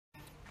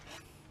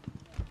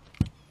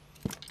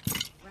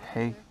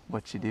Hey,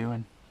 what you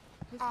doing?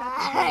 Where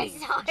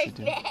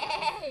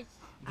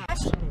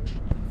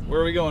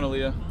are we going,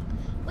 Aaliyah?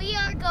 We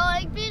are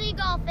going mini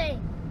golfing.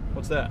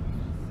 What's that?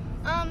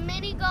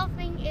 Mini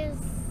golfing is...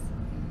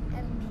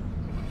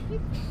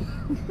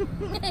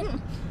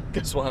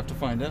 Guess we'll have to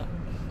find out.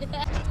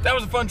 That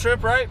was a fun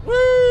trip, right?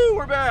 Woo!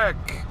 We're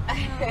back!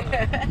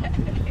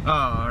 Oh,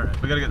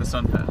 alright. We gotta get the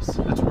sun pass.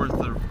 It's worth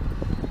the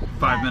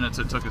 5 minutes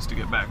it took us to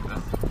get back,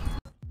 though.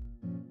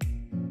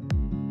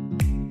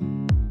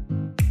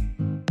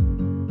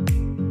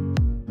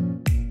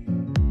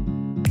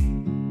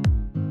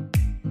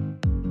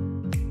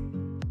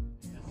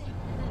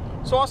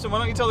 So Austin, why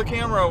don't you tell the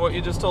camera what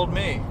you just told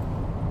me?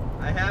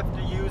 I have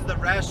to use the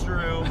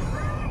restroom.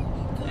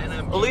 And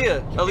I'm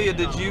Aaliyah,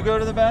 did you go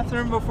to the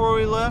bathroom before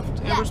we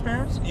left Amber's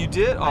parents? You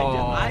did? Oh,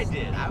 I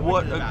did.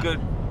 What a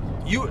good...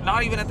 You,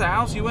 not even at the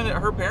house, you went at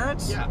her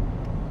parents? Yeah.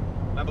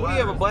 What do you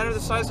have, a bladder the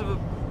size of a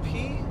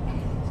pea?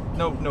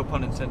 No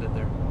pun intended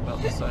there,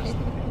 about the size of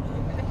a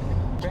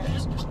pea.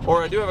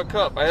 Or I do have a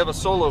cup. I have a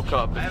solo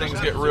cup if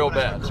things get real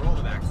bad.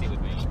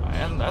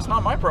 And that's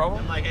not my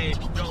problem. I'm like, hey,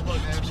 don't look.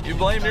 You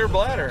blamed your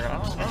bladder. I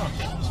don't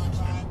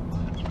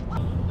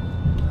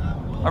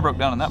know. I broke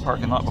down in that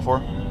parking lot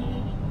before.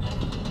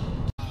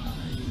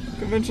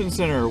 Convention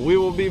Center. We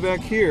will be back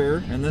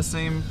here in this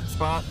same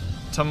spot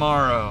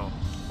tomorrow.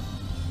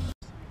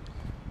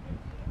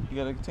 You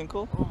got a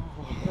tinkle?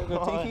 You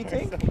got a tinky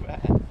tink?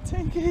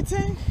 Tinky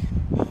tink?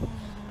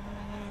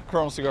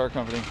 Colonel Cigar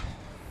Company.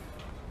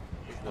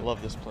 I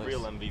love this place.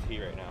 Real MVP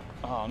right now.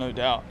 Oh, no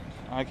doubt.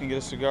 I can get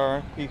a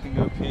cigar, he can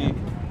go pee.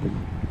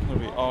 It'll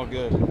be all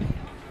good.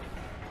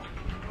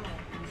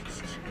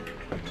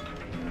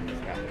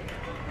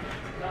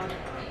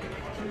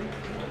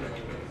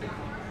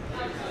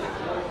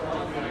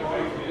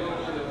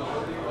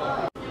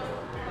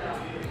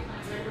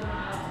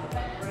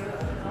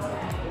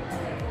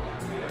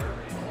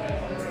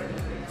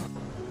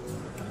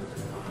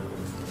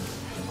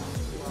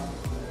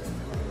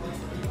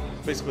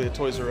 Basically a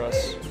Toys R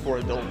Us for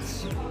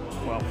adults.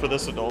 Well, for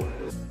this adult.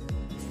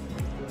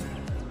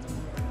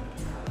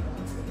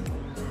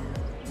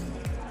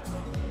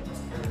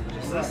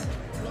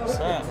 What's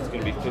that? It's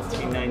gonna be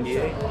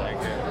 $15.98.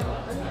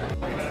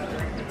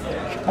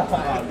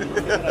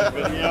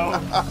 Video.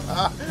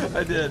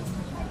 I did.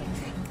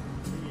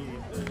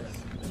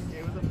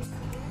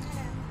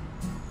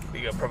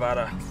 Liga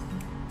Privada.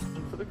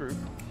 For the group.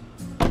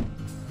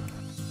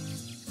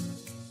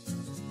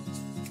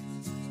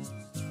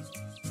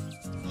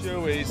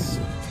 Joey's.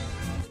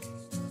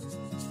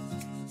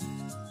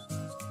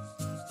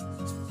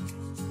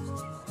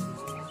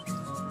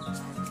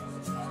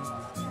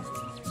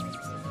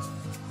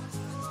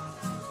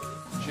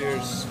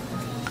 Cheers.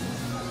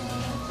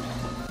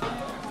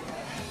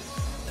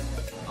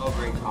 Oh,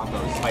 great combo.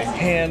 Spicy.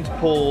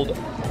 Hand-pulled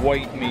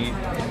white meat.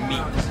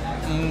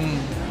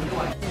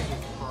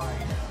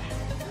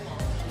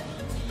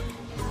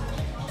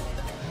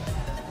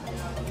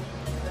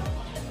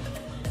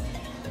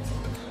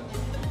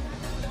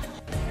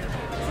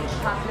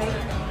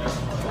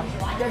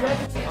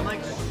 I'm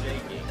like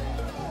shaking.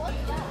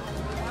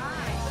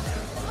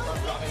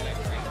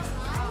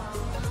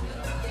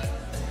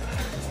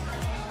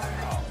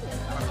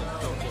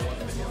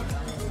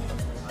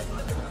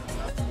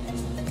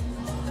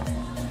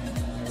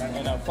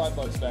 And now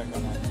 $5 back on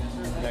that.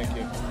 Thank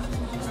you.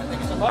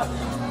 Thank you so much.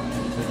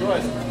 Enjoy.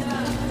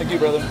 Thank you,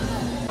 brother.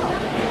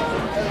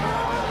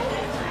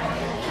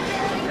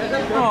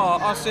 Oh,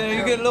 Austin,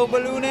 you get a little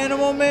balloon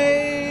animal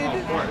made?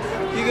 Of course.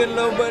 You get a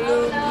little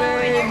balloon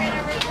made?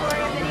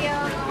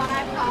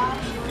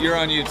 You're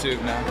on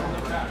YouTube now.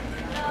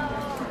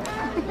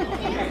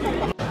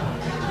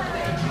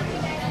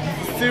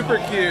 Super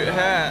cute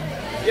hat.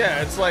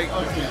 Yeah, it's like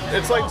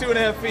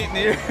 2.5 feet in the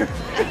air.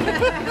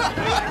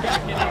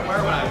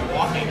 Where when I'm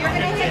walking? You're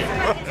gonna hit your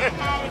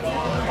head if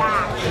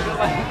you do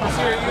that. Let's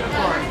see your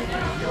uniform.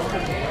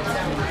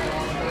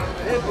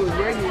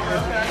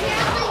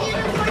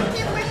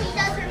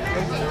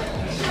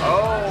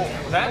 Oh,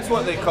 that's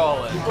what they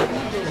call it.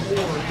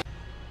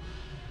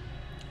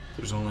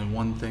 There's only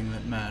one thing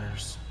that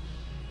matters.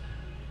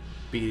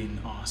 Beating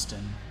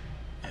Austin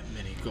at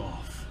mini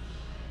golf.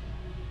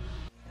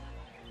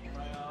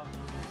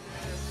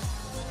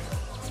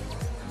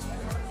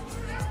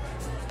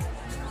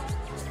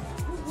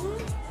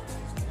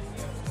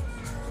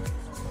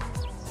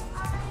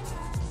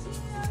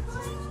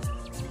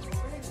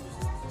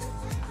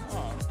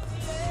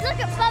 Look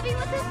at Bubby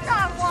with his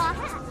narwhal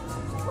hat.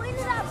 Point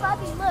it at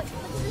Bubby. Look at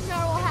his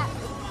narwhal hat.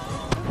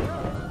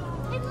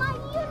 It's my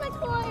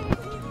unicorn.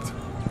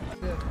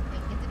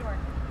 Get the door.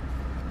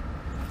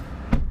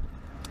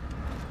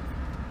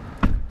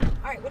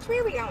 All right, which way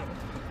are we going?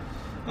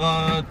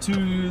 To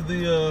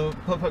the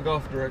Putt Putt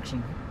Golf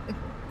direction.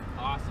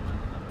 Awesome.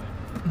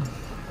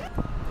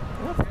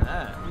 What's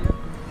that?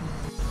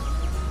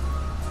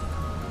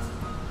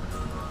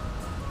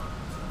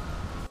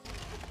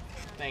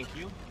 Thank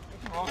you.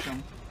 You're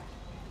welcome.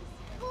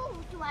 Ooh,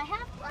 do I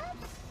have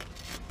gloves?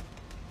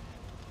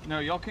 No,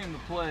 y'all came to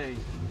play.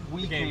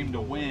 We came to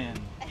win.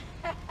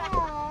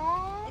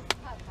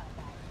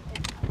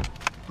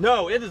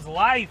 No, it is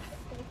life.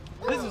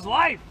 This is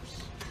life.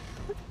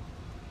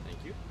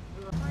 Thank you.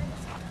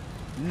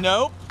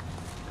 Nope,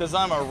 because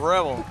I'm a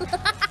rebel.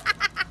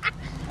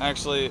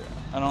 Actually,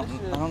 I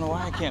don't know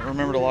why I can't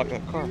remember to lock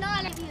that car.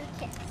 None of you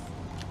kiss.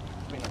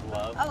 Queen of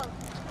love. Oh,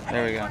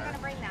 There we go. I'm gonna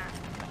bring that.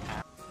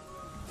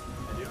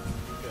 I do?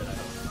 Good.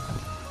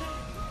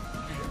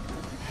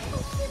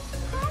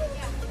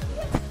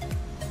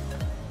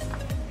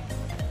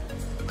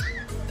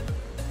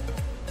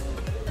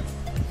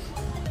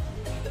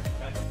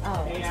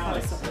 Oh, Hey, it's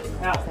Alex. supposed to be.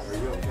 Alex.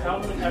 Tell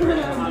them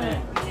everything on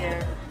it.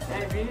 Yeah.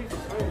 Hey, if you need to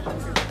switch, I'm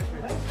good.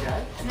 Thanks,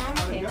 guys. No, I'm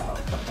okay.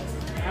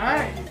 All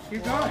right,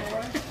 keep going.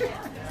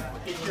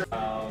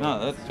 No,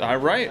 that's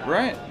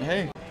right.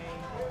 Hey.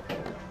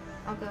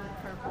 I'll go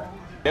with purple.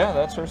 Yeah,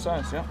 that's her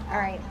size. Yeah. All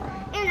right.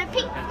 And a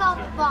pink golf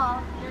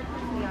ball.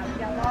 Yeah, we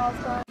got balls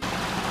going.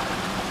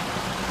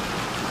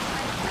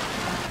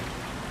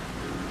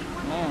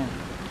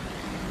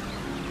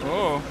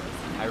 Oh.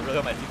 I really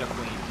hope my teeth are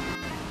clean.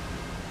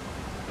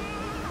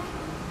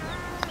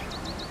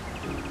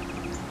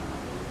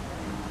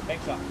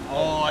 Thanks,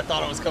 Oh, I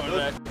thought it was coming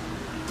back.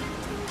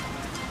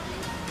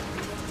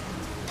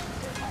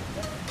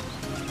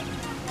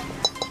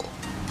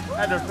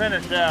 Had to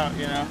finish out,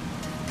 you know.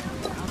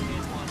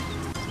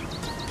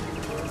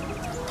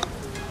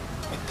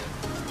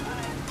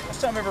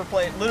 First time ever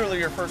played, literally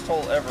your first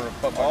hole ever of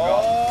Putt Putt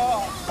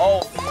Golf.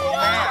 Oh,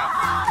 snap.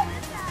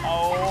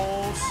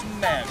 Oh,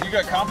 snap. You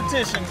got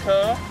competition,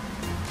 cuz.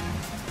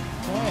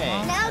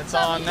 Dang, Now it's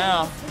on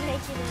now. Bubby.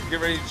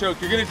 Get ready to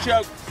choke. You're gonna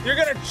choke. You're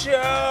gonna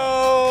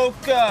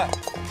choke.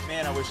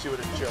 Man, I wish you would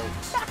have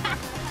choked.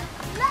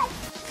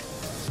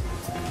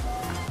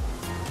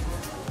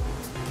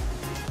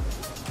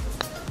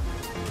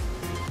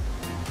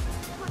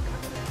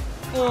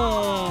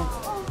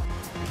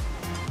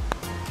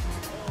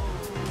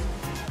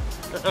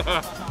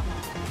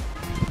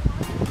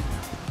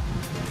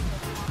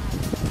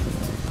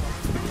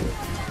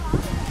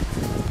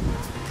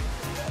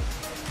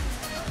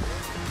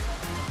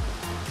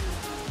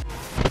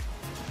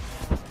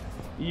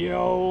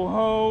 Yo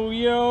ho,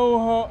 yo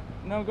ho.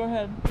 No, go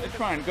ahead. It's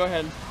fine. Go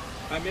ahead.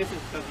 If I miss it,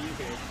 it's because of you,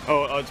 Gabe.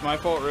 Oh, it's my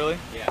fault, really?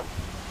 Yeah.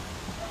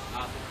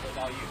 It's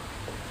all you.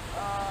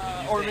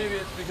 Or maybe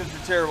it's because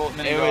you're terrible at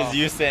mini It golf. was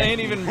you saying.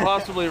 Ain't even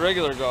possibly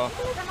regular golf.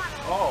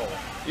 Oh.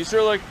 You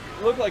sure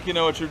look like you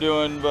know what you're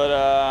doing, but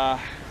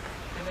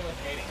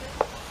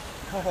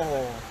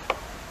Oh.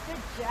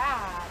 Good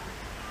job.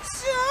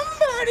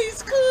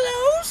 Somebody's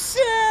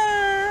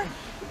closer.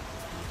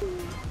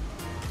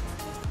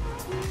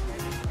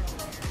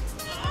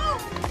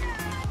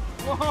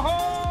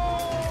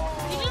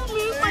 Whoa. Did you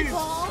lose my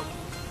ball?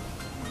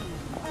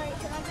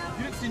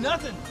 You didn't see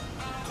nothing.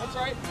 That's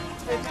right.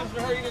 Pay attention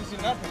to her. You didn't see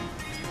nothing.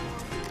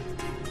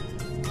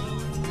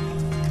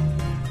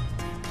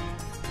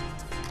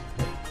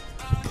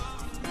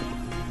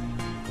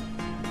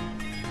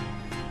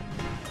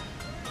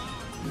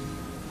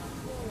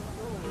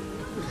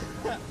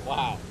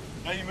 Wow.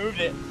 No, you moved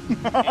it.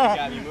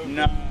 Yeah, you moved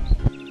No. it.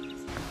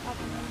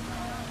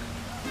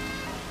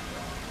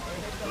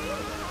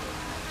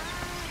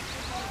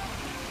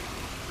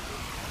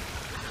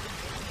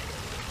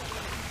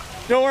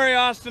 Don't worry,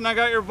 Austin. I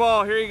got your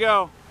ball. Here you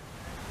go.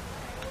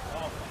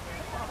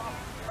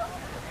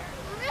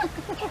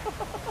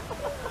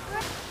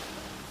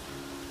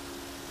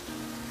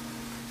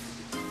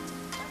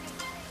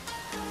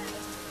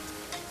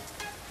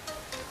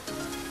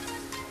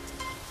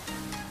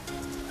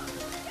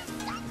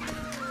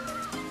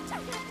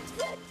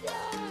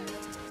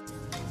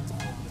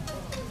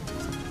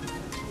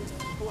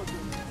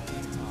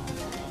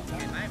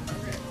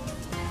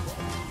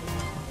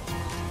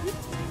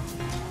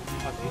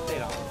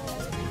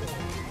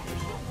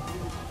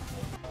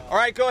 All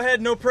right, go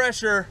ahead. No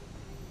pressure.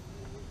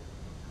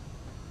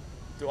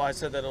 I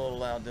said that a little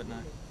loud, didn't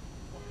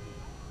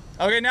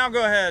I? Okay, now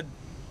go ahead.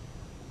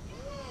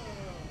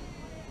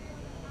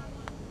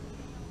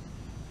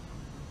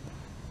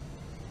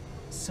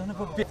 Son of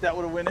a bitch, that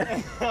would have went in.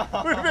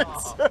 Would have been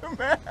so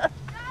mad.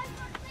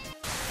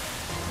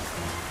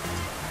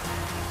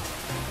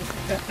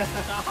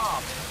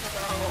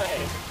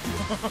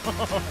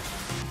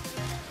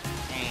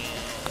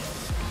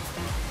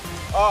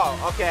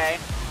 Oh, okay.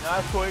 No,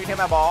 that's cool. You can hit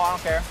my ball. I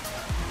don't care.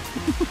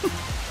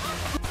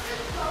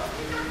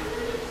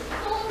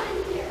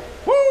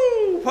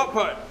 Woo! Putt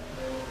putt.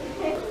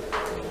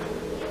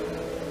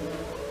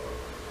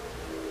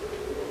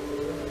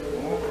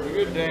 Oh, pretty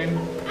good, Dane.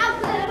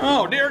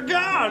 Oh, dear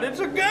God, it's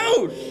a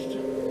ghost.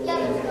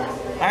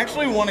 I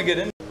actually want to get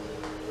in.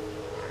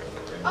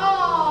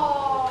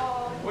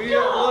 Oh. Well, you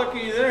got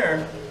lucky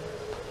there.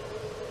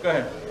 Go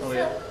ahead.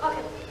 Elliot.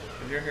 Okay.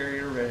 If you're here,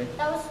 you're ready.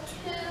 That was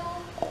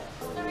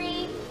 2,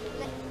 3.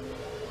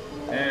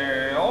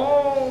 And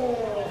oh,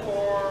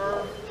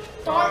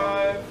 4,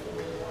 5,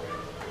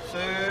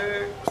 6.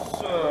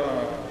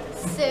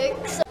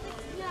 6.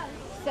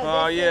 So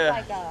Oh this is yeah,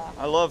 like a,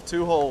 I love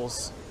 2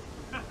 holes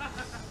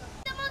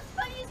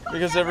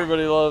because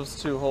everybody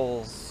loves 2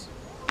 holes.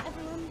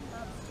 Everyone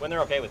When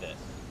they're okay with it.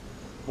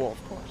 Well,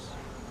 of course.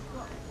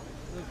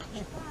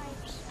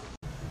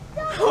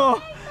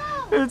 Oh,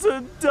 it's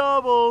a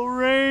double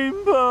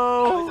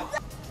rainbow.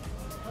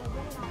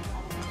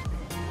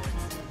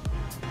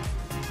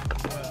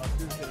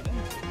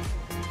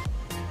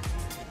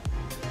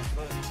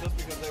 Just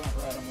because they went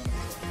right, I'm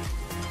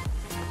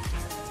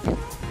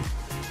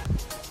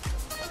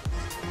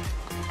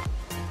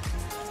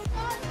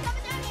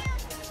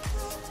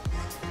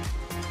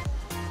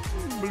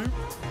gonna bloop.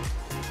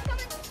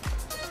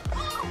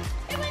 Oh,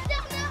 it went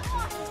down that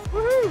one.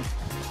 Woohoo!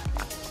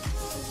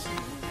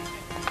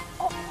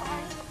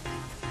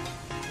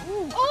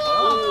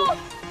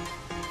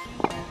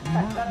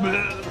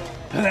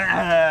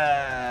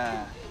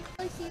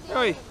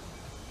 Hey,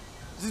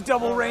 this is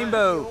double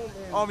rainbow.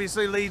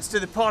 Obviously leads to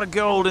the pot of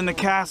gold in the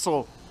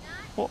castle.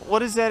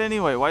 What is that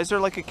anyway? Why is there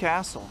like a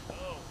castle?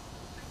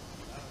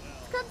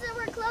 Because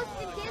we're close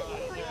to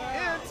Disney.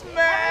 It's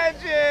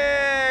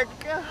magic!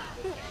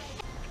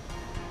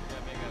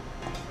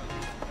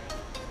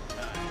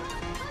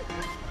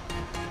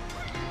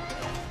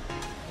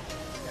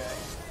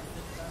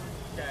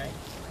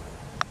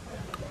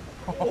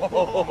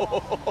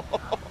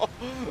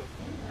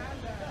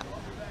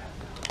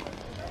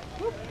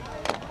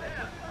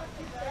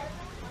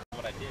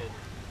 What I did.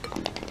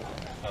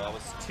 That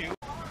was 2.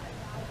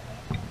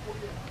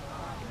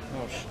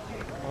 Oh,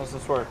 how does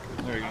this work?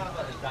 There you go. I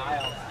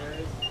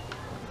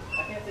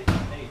can't take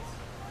some dates.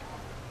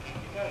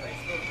 Because I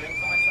still drink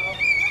for myself.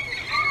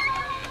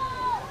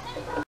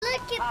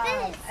 Look at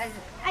this.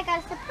 I got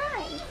a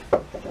surprise.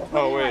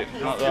 Oh wait,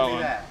 not that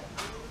one.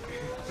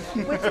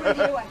 Which one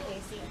do you want,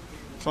 Casey?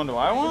 Which one do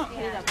I want?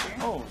 Put it up here.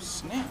 Oh,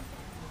 snap.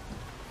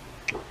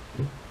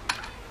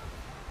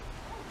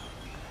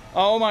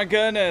 Oh my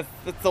goodness,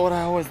 that's what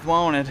I always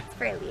wanted. It's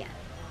for Leah.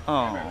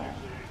 Oh,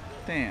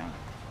 damn.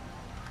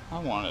 I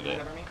wanted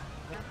it.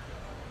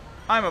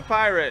 I'm a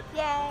pirate.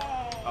 Yay.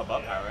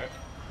 Above pirate.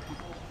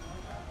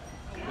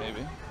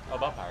 Maybe.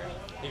 Above pirate.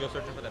 You go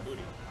searching for that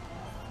booty.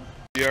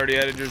 You already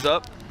added yours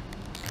up?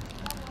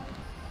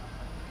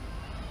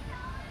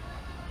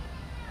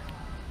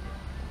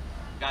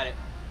 Got it.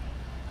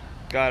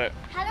 Got it.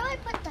 How do I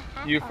put the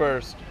hat You on?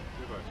 first.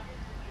 You first.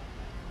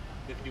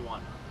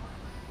 51.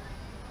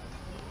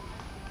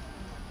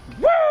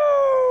 Woo!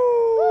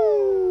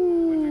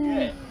 What'd you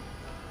get?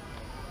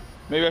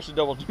 Maybe I should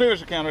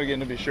count it again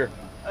to be sure.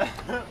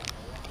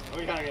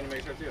 We kind of getting to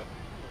make sure too.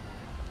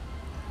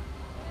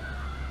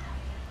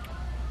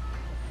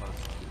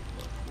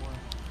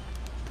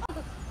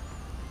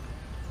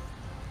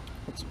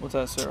 What's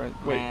that say right?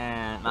 Wait.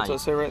 Man, What's that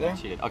say right there?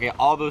 Cheated. Okay,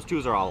 all those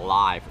 2s are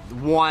alive.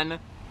 One.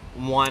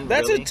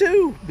 That's really? a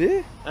 2,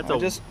 bitch. That's I a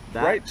just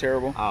that- right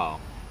terrible. Oh.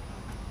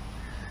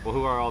 Well,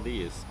 who are all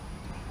these?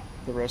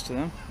 The rest of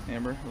them,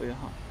 Amber, Leah.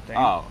 Damn.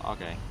 Oh,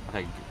 okay.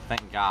 Okay.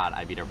 Thank God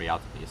I beat everybody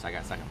else at least. I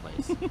got 2nd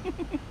place.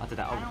 I'll take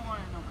that. Oh. I don't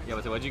want to know.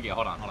 Yeah, what'd you get?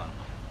 Hold on. I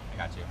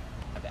got you.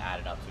 I have to add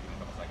it up so you can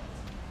put the seconds.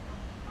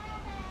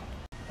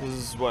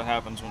 This is what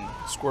happens when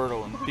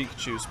Squirtle and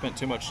Pikachu spent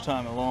too much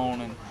time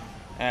alone in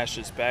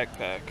Ash's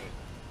backpack,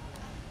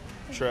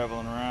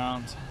 traveling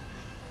around.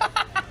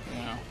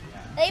 You know,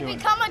 They doing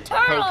become a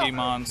turtle.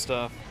 Pokemon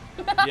stuff.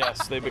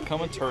 Yes, they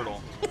become a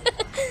turtle.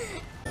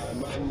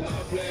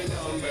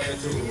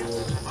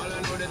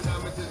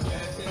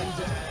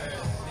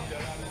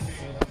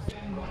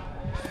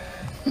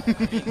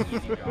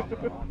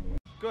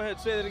 Go ahead,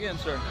 say that again,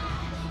 sir.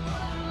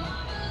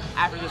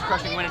 After this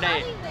crushing win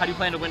today, how do you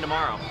plan to win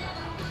tomorrow?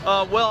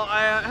 Well,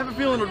 I have a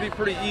feeling it would be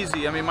pretty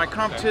easy. I mean, my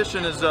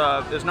competition is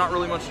not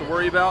really much to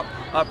worry about.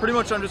 Pretty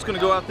much, I'm just going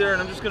to go out there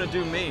and I'm just going to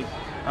do me.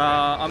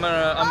 I'm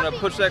gonna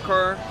push that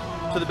car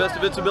to the best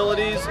of its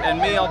abilities, and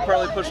me, I'll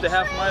probably push to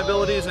half of my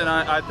abilities, and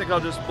I think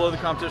I'll just blow the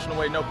competition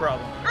away, no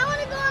problem. I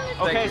want to go on this.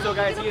 Okay, so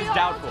guys, he is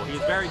doubtful. He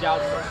is very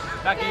doubtful.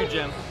 Back to you,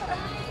 Jim.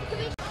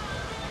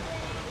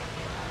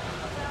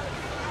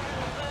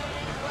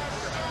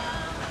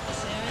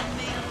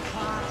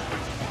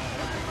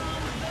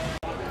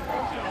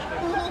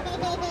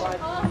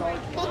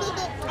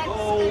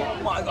 Oh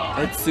my God.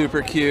 It's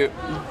super cute.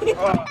 You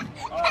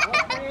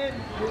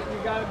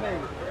gotta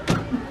make it.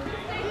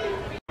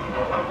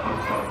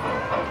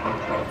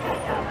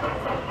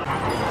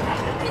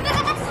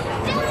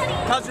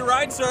 How's your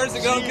ride, sir? Is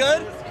it going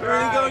good?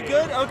 Everything going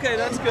good? Okay,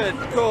 that's good.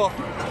 Cool.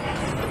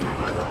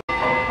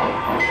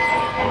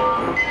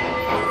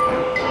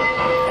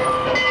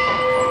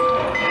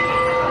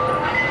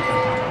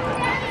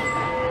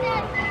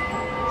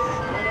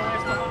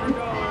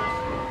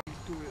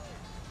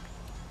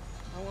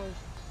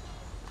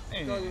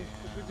 And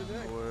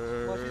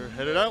we're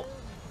headed out.